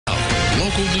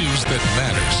local news that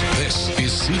matters. This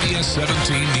is CBS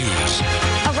 17 News.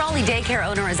 A Raleigh daycare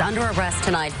owner is under arrest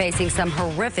tonight, facing some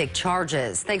horrific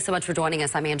charges. Thanks so much for joining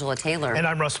us. I'm Angela Taylor. And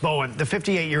I'm Russ Bowen. The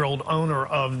 58-year-old owner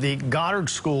of the Goddard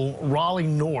School, Raleigh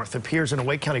North, appears in a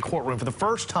Wake County courtroom for the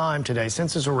first time today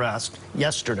since his arrest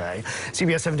yesterday.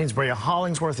 CBS 17's Brea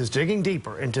Hollingsworth is digging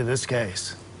deeper into this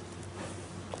case.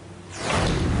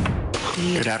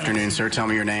 Good afternoon, sir. Tell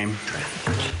me your name.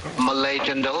 Malay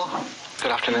Jindal. Good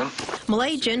afternoon.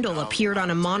 Malay Jindal appeared on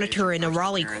a monitor in a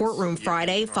Raleigh courtroom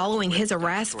Friday following his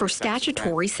arrest for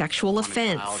statutory sexual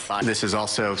offense. This is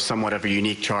also somewhat of a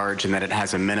unique charge in that it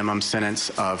has a minimum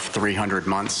sentence of 300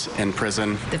 months in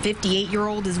prison. The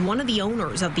 58-year-old is one of the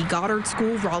owners of the Goddard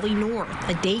School Raleigh North,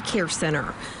 a daycare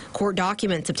center. Court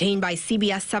documents obtained by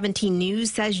CBS 17 News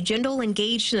says Jindal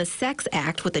engaged in a sex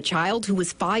act with a child who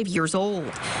was 5 years old.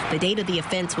 The date of the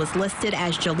offense was listed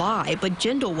as July, but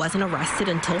Jindal wasn't arrested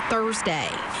until Thursday.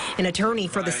 An attorney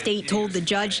for the state told the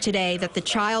judge today that the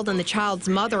child and the child's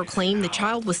mother claimed the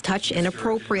child was touched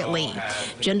inappropriately.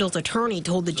 Jindal's attorney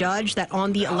told the judge that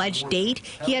on the alleged date,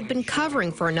 he had been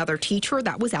covering for another teacher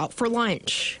that was out for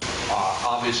lunch.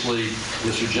 Obviously,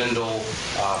 Mr. Jindal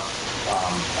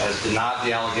has denied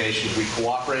the allegations. We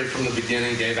cooperated from the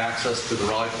beginning, gave access to the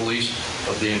Raleigh police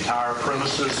of the entire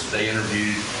premises. They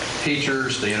interviewed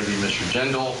teachers. They interviewed Mr.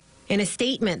 Jindal. In a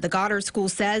statement, the Goddard School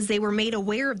says they were made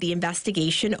aware of the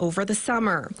investigation over the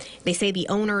summer. They say the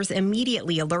owners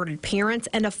immediately alerted parents,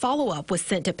 and a follow-up was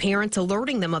sent to parents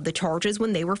alerting them of the charges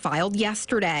when they were filed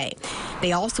yesterday.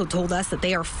 They also told us that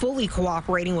they are fully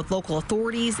cooperating with local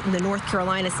authorities, the North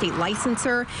Carolina state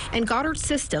licensor, and Goddard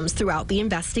systems throughout the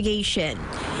investigation.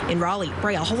 In Raleigh,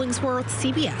 Brea Hollingsworth,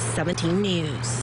 CBS 17 News.